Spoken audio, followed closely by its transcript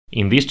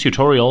In this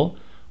tutorial,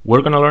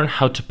 we're going to learn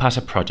how to pass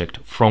a project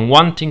from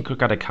one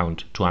TinkerCAD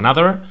account to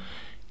another,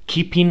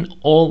 keeping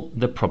all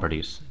the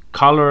properties,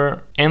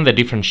 color, and the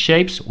different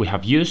shapes we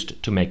have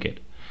used to make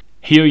it.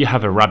 Here you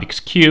have a Rubik's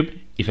Cube.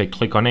 If I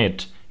click on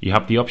it, you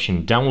have the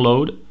option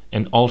download,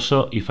 and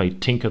also if I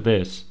tinker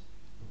this,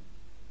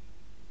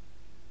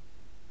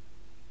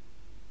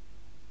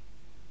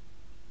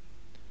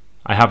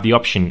 I have the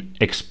option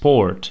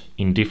export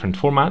in different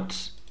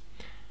formats.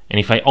 And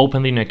if I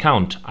open the new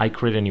account, I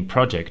create a new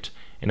project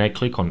and I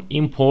click on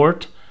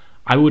import,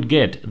 I would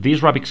get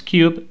this Rubik's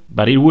Cube,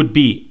 but it would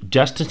be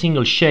just a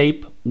single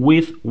shape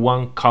with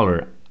one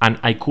color and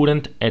I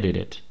couldn't edit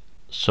it.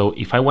 So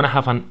if I want to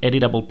have an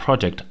editable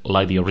project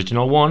like the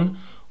original one,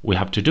 we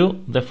have to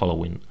do the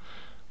following.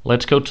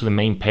 Let's go to the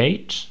main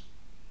page.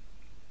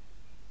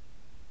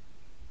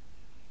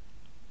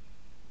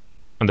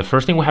 And the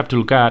first thing we have to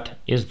look at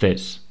is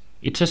this.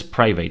 It says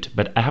private,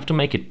 but I have to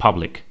make it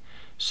public.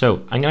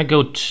 So I'm going to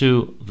go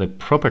to the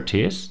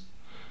properties,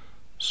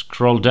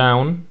 scroll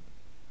down,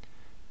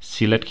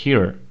 select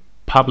here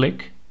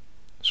public,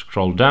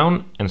 scroll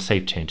down and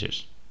save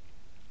changes.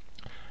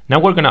 Now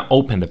we're going to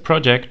open the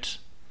project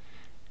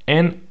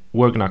and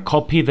we're going to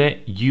copy the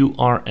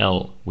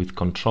URL with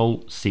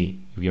Control-C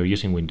if you're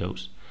using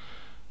Windows.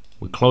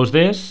 We close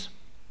this,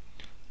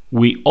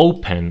 we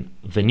open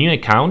the new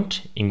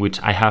account in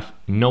which I have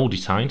no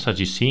designs as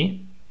you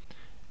see,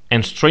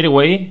 and straight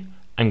away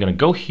I'm going to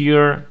go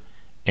here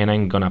and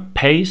I'm going to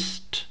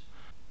paste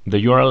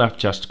the URL I've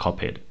just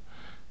copied.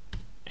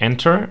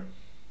 Enter.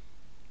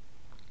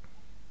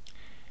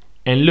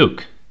 And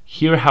look,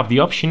 here I have the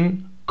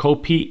option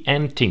copy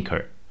and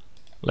tinker.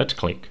 Let's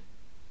click.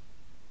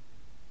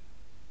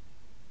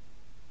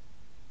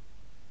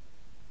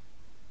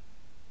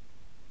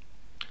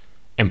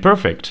 And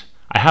perfect.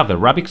 I have the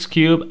Rubik's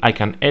Cube. I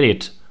can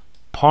edit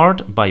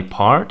part by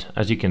part,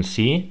 as you can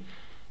see.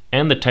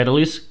 And the title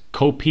is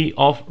Copy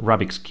of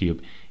Rubik's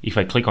Cube. If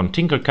I click on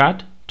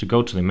TinkerCAD to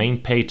go to the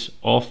main page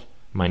of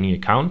my new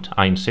account,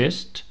 I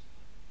insist.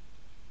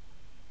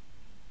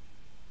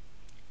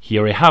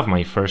 Here I have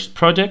my first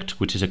project,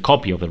 which is a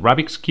copy of the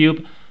Rubik's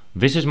Cube.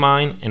 This is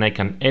mine and I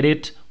can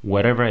edit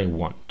wherever I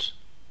want.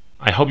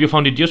 I hope you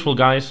found it useful,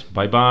 guys.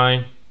 Bye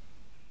bye.